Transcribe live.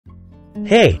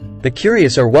Hey, the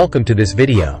curious are welcome to this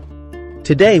video.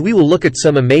 Today we will look at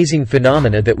some amazing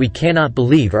phenomena that we cannot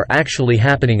believe are actually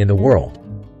happening in the world.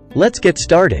 Let's get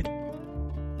started.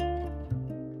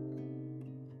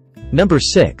 Number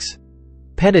 6.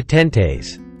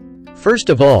 Penitentes. First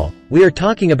of all, we are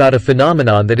talking about a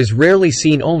phenomenon that is rarely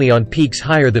seen only on peaks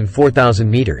higher than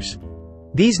 4,000 meters.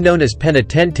 These, known as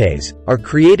penitentes, are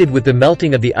created with the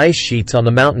melting of the ice sheets on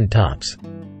the mountain tops.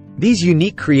 These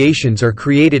unique creations are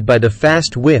created by the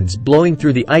fast winds blowing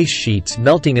through the ice sheets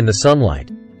melting in the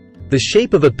sunlight. The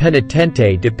shape of a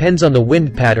penitente depends on the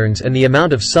wind patterns and the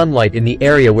amount of sunlight in the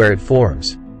area where it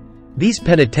forms. These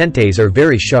penitentes are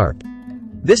very sharp.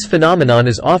 This phenomenon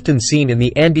is often seen in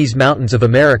the Andes Mountains of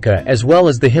America as well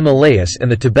as the Himalayas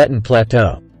and the Tibetan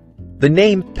plateau. The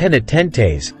name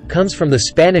penitentes comes from the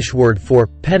Spanish word for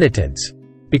penitents,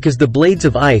 because the blades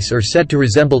of ice are said to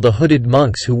resemble the hooded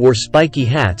monks who wore spiky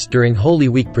hats during Holy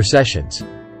Week processions.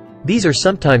 These are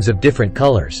sometimes of different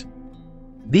colors.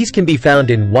 These can be found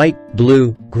in white,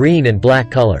 blue, green and black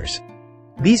colors.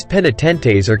 These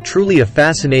penitentes are truly a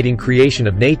fascinating creation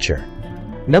of nature.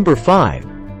 Number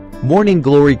 5. Morning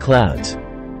glory clouds.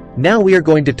 Now we are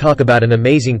going to talk about an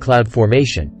amazing cloud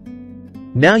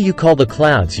formation. Now you call the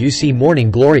clouds you see morning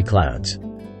glory clouds.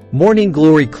 Morning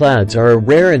glory clouds are a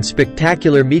rare and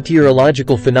spectacular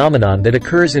meteorological phenomenon that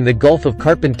occurs in the Gulf of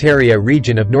Carpentaria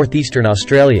region of northeastern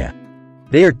Australia.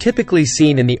 They are typically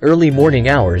seen in the early morning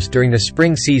hours during the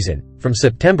spring season, from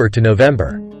September to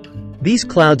November. These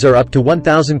clouds are up to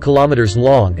 1,000 kilometers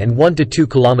long and 1 to 2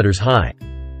 kilometers high.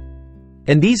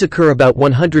 And these occur about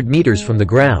 100 meters from the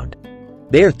ground.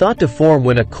 They are thought to form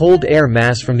when a cold air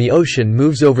mass from the ocean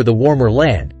moves over the warmer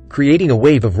land, creating a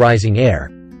wave of rising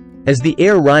air. As the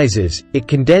air rises, it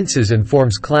condenses and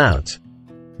forms clouds.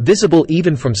 Visible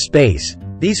even from space,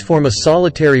 these form a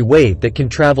solitary wave that can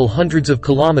travel hundreds of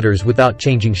kilometers without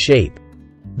changing shape.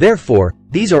 Therefore,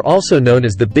 these are also known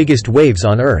as the biggest waves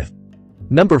on Earth.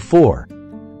 Number 4.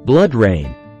 Blood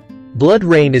rain. Blood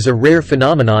rain is a rare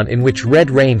phenomenon in which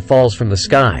red rain falls from the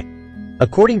sky.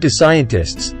 According to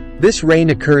scientists, this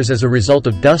rain occurs as a result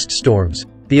of dust storms,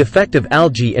 the effect of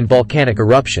algae and volcanic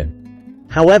eruption.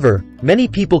 However, many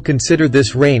people consider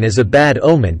this rain as a bad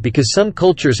omen because some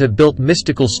cultures have built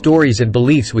mystical stories and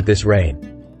beliefs with this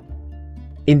rain.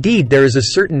 Indeed, there is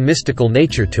a certain mystical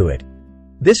nature to it.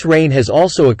 This rain has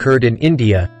also occurred in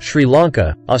India, Sri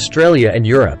Lanka, Australia and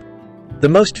Europe. The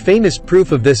most famous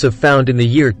proof of this is found in the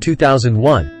year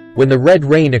 2001, when the red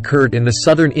rain occurred in the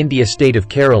southern India state of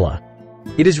Kerala.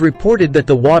 It is reported that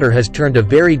the water has turned a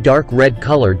very dark red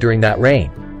color during that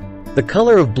rain. The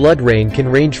color of blood rain can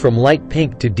range from light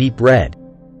pink to deep red.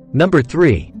 Number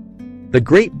 3. The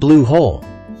Great Blue Hole.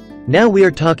 Now we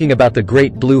are talking about the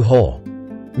Great Blue Hole.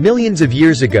 Millions of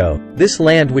years ago, this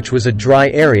land which was a dry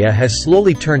area has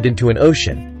slowly turned into an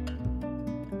ocean.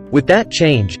 With that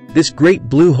change, this Great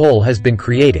Blue Hole has been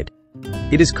created.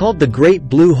 It is called the Great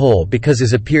Blue Hole because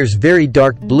it appears very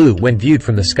dark blue when viewed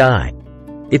from the sky.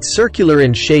 It's circular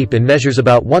in shape and measures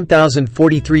about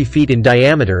 1,043 feet in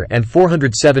diameter and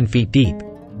 407 feet deep.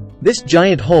 This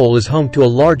giant hole is home to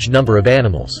a large number of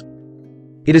animals.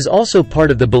 It is also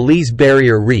part of the Belize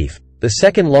Barrier Reef, the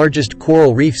second largest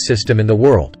coral reef system in the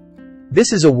world.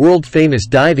 This is a world-famous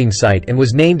diving site and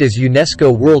was named as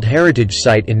UNESCO World Heritage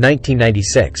Site in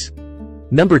 1996.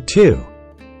 Number 2.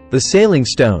 The Sailing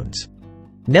Stones.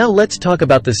 Now let's talk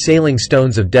about the Sailing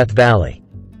Stones of Death Valley.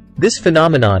 This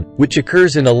phenomenon, which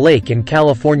occurs in a lake in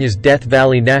California's Death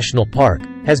Valley National Park,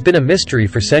 has been a mystery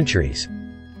for centuries.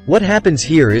 What happens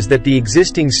here is that the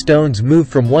existing stones move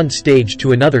from one stage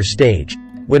to another stage.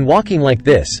 When walking like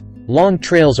this, long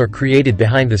trails are created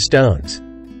behind the stones.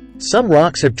 Some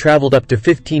rocks have traveled up to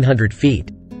 1,500 feet.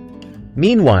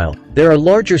 Meanwhile, there are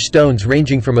larger stones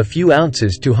ranging from a few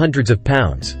ounces to hundreds of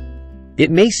pounds. It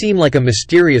may seem like a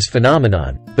mysterious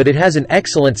phenomenon, but it has an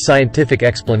excellent scientific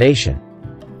explanation.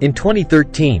 In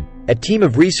 2013, a team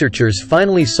of researchers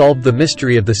finally solved the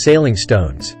mystery of the sailing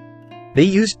stones. They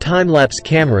used time-lapse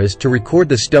cameras to record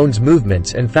the stones'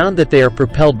 movements and found that they are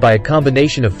propelled by a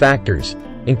combination of factors,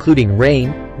 including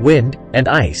rain, wind, and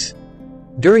ice.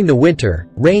 During the winter,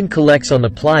 rain collects on the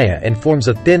playa and forms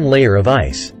a thin layer of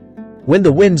ice. When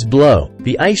the winds blow,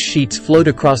 the ice sheets float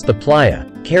across the playa,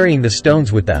 carrying the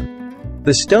stones with them.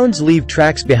 The stones leave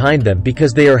tracks behind them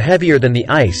because they are heavier than the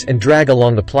ice and drag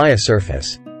along the playa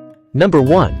surface. Number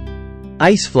 1.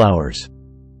 Ice flowers.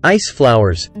 Ice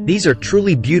flowers, these are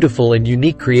truly beautiful and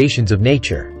unique creations of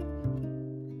nature.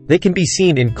 They can be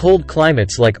seen in cold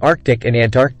climates like Arctic and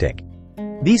Antarctic.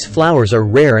 These flowers are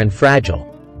rare and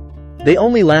fragile. They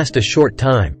only last a short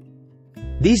time.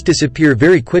 These disappear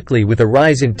very quickly with a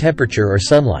rise in temperature or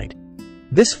sunlight.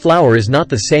 This flower is not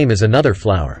the same as another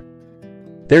flower.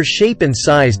 Their shape and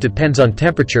size depends on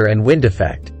temperature and wind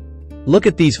effect. Look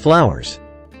at these flowers.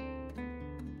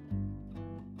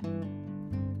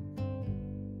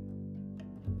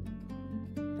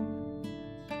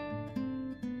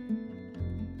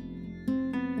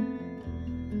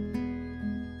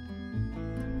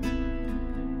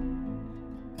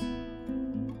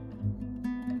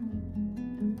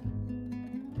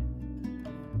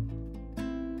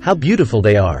 How beautiful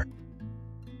they are.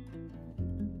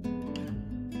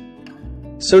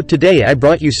 So today I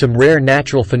brought you some rare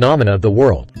natural phenomena of the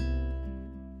world.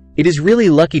 It is really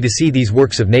lucky to see these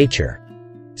works of nature.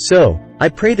 So, I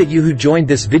pray that you who joined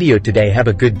this video today have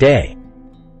a good day.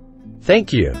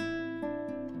 Thank you.